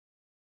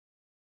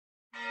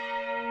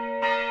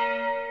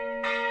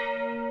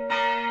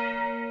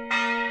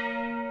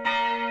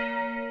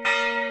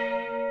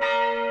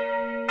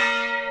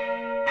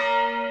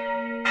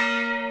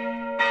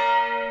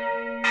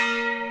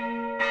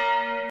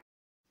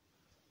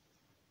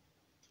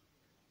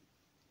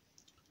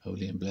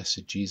Holy and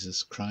blessed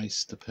Jesus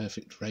Christ, the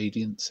perfect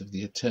radiance of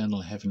the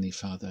eternal Heavenly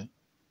Father,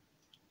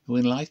 who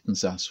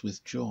enlightens us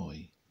with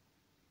joy.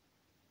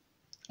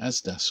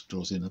 As dusk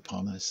draws in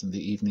upon us and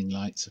the evening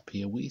lights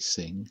appear, we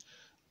sing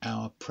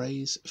our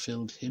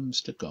praise-filled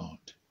hymns to God,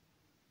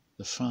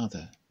 the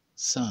Father,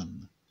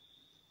 Son,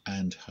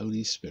 and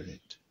Holy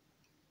Spirit.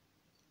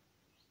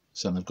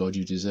 Son of God,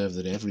 you deserve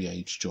that every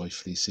age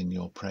joyfully sing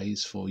your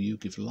praise, for you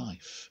give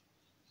life,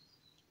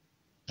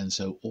 and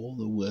so all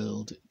the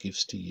world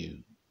gives to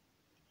you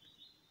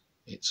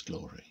its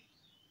glory.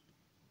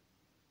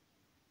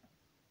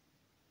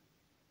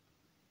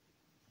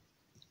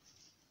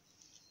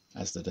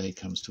 As the day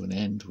comes to an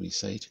end, we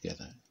say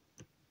together,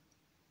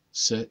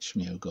 search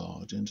me, O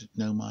God, and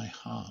know my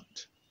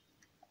heart.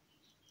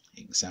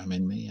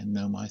 Examine me and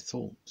know my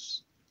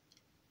thoughts.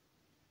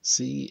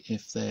 See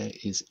if there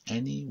is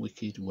any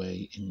wicked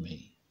way in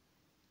me,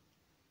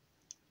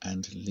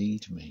 and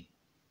lead me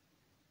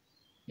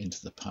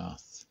into the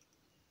path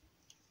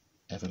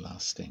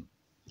everlasting.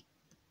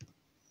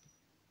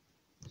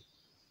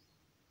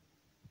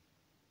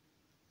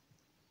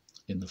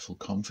 In the full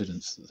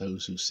confidence that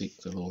those who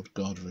seek the Lord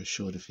God are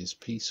assured of his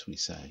peace, we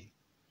say,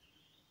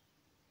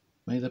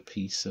 may the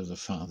peace of the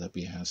Father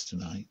be ours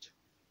tonight.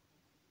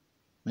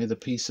 May the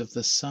peace of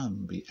the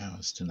Son be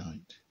ours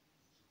tonight.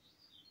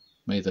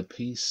 May the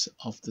peace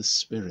of the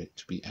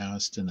Spirit be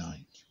ours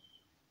tonight.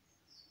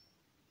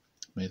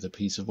 May the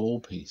peace of all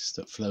peace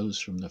that flows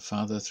from the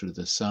Father through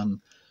the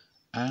Son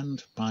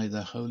and by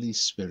the Holy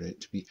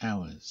Spirit be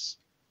ours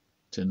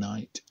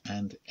tonight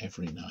and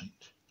every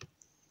night.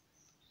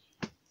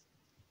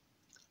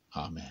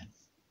 Amen.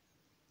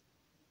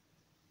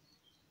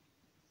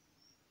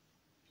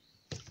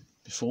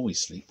 Before we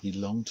sleep, we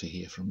long to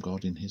hear from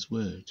God in his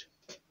word.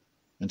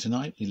 And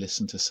tonight we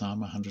listen to Psalm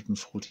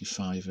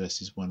 145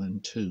 verses 1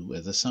 and 2,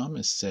 where the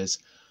psalmist says,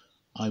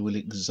 I will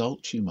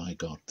exalt you, my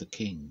God, the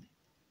King.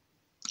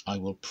 I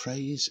will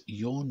praise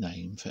your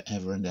name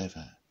forever and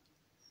ever.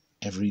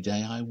 Every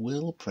day I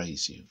will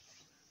praise you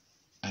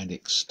and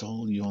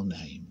extol your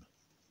name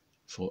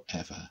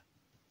forever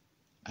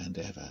and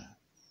ever.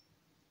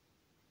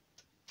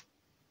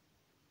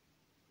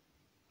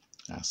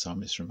 Our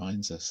psalmist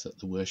reminds us that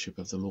the worship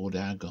of the Lord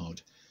our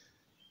God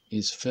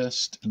is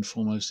first and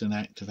foremost an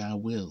act of our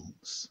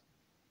wills.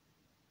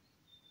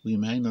 We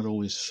may not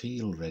always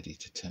feel ready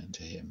to turn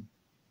to him,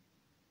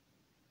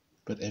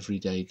 but every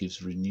day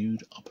gives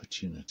renewed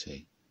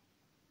opportunity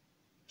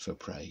for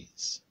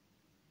praise.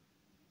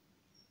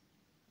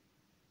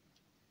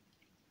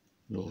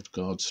 Lord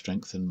God,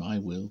 strengthen my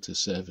will to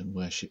serve and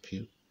worship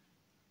you,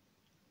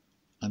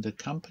 and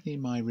accompany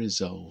my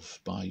resolve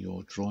by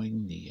your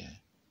drawing near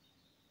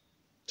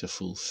to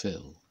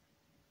fulfill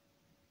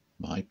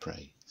my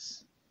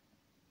praise.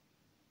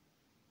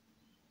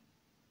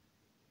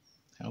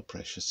 How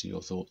precious are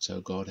your thoughts, O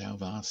God, how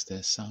vast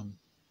their sum.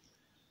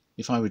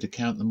 If I were to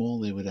count them all,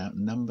 they would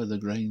outnumber the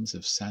grains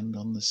of sand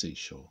on the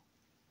seashore.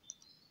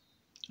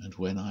 And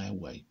when I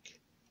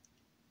awake,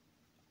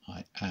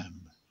 I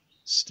am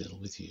still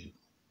with you.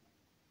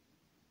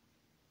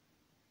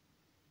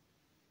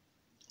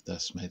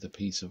 Thus may the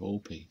peace of all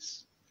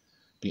peace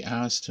be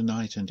ours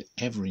tonight and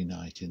every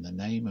night, in the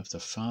name of the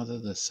Father,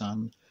 the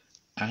Son,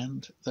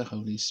 and the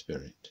Holy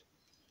Spirit.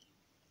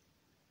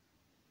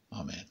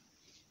 Amen.